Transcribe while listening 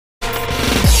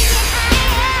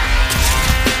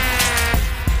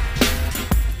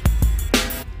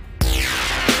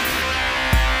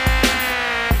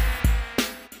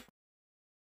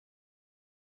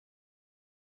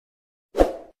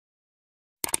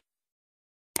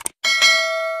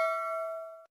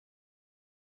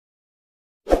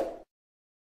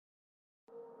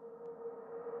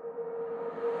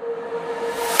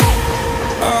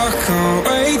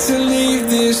wait to leave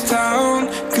this town,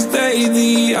 'cause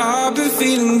lately I've been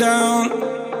feeling down.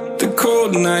 The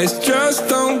cold nights just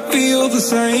don't feel the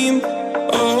same.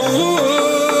 Oh,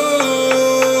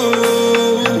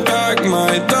 like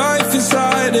my life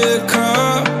inside a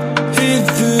car, hit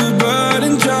the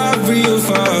button, drive real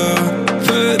far,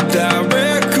 but that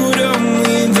record on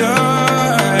me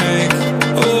like,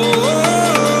 oh,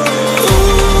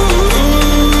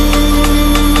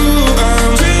 I'm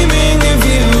dreaming of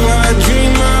you, I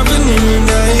dream of a new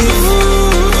life.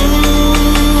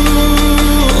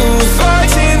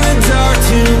 Fight in the dark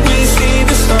till we see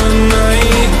the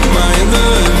sunlight. My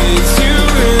love, it's you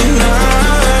and I.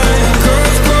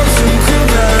 Cross close and could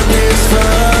not this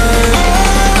fight.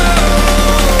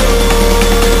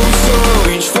 So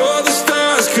reach for the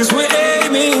stars, 'cause we're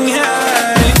aiming high.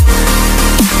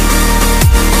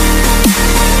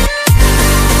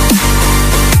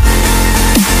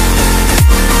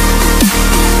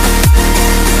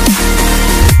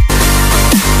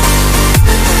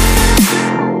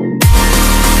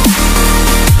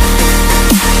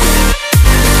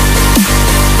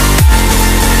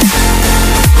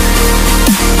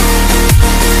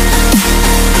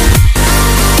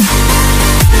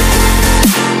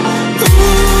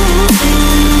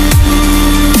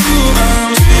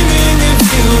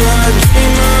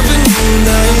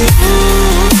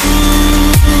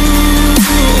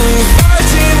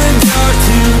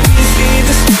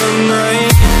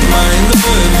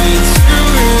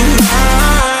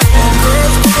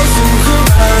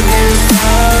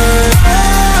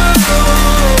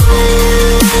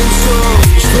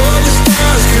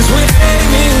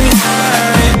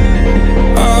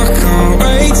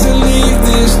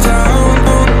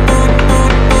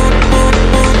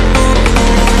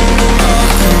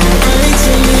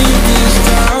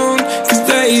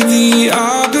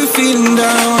 I've been feeling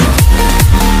down.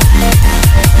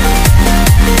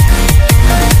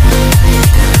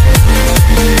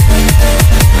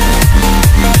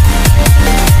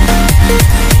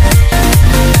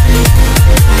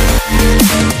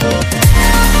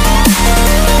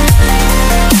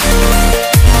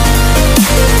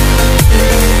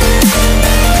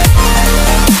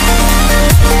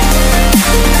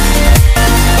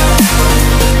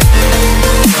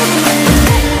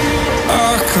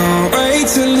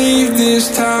 To leave this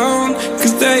town,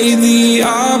 'cause lately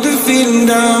I've been feeling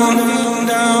down,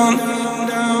 down,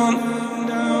 down,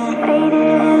 down.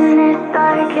 Faded in this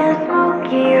dark and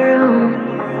smoky room,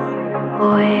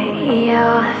 with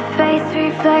your face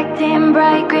reflecting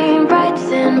bright green, brights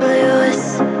and blues.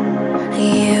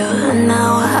 You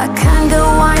know I kinda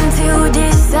want to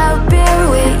disappear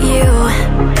with you,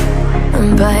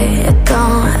 but I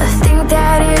don't think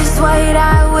that is what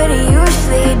I would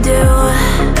usually do.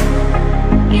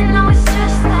 You know it's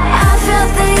just like I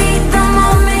felt the heat the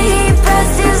moment he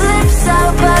pressed his lips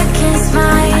up against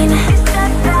mine.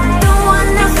 Don't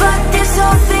wanna fuck this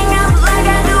whole thing up like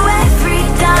I do every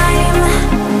time.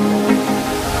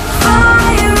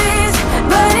 Fire is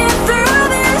burning through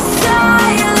this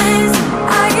silence.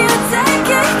 I can't take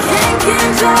it, can't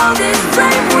control this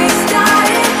flame we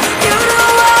started. You know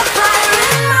I'm fire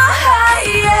in my heart,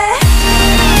 yeah.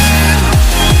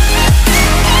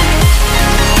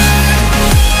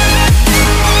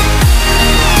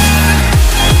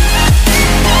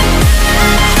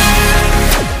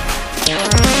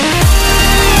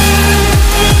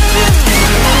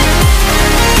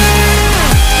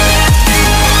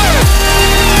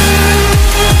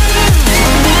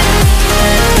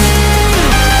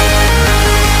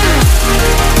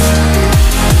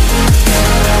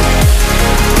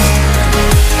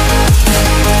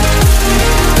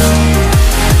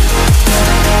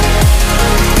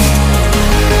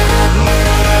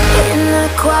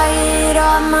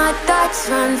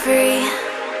 Run free,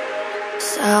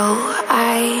 so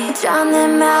I drown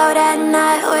them out at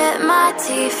night with my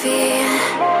TV.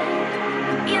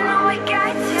 You know I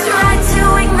got to try to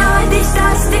ignore these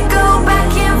thoughts that go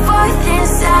back and forth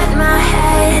inside my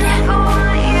head.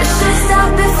 I should stop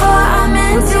before I'm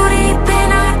in too deep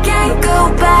and I can't go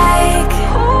back.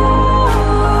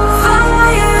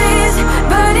 Fire is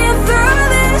burning through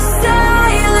this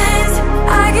silence.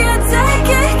 I can't take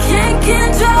it, can't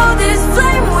control this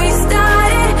flame we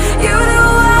started. You know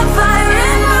I'm fire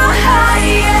in my heart,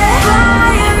 yeah.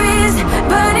 Fire is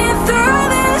burning through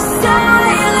this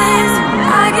silence.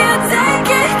 I can't take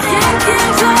it, can't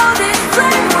control this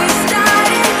flame we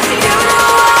started. You know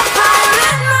I'm fire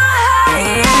in my heart,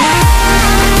 yeah.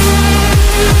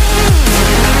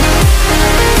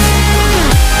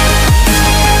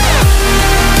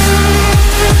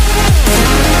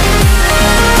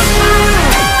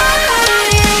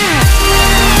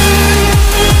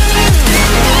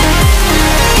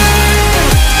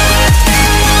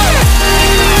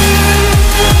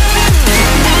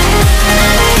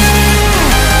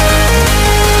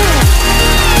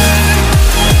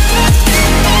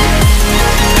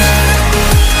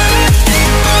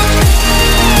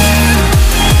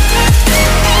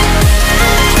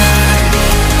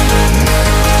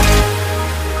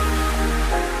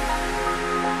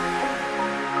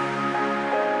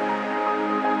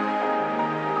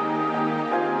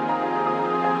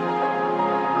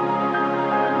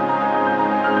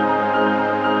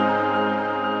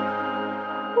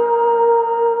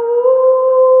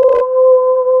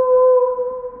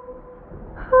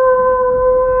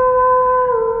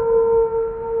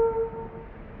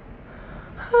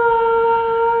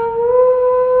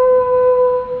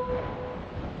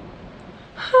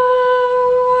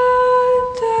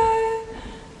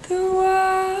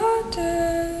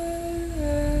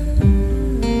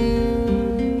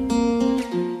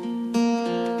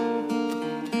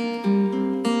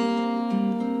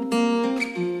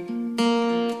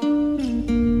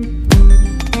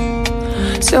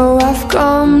 So I've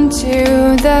come to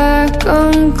the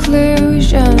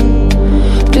conclusion,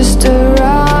 just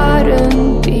around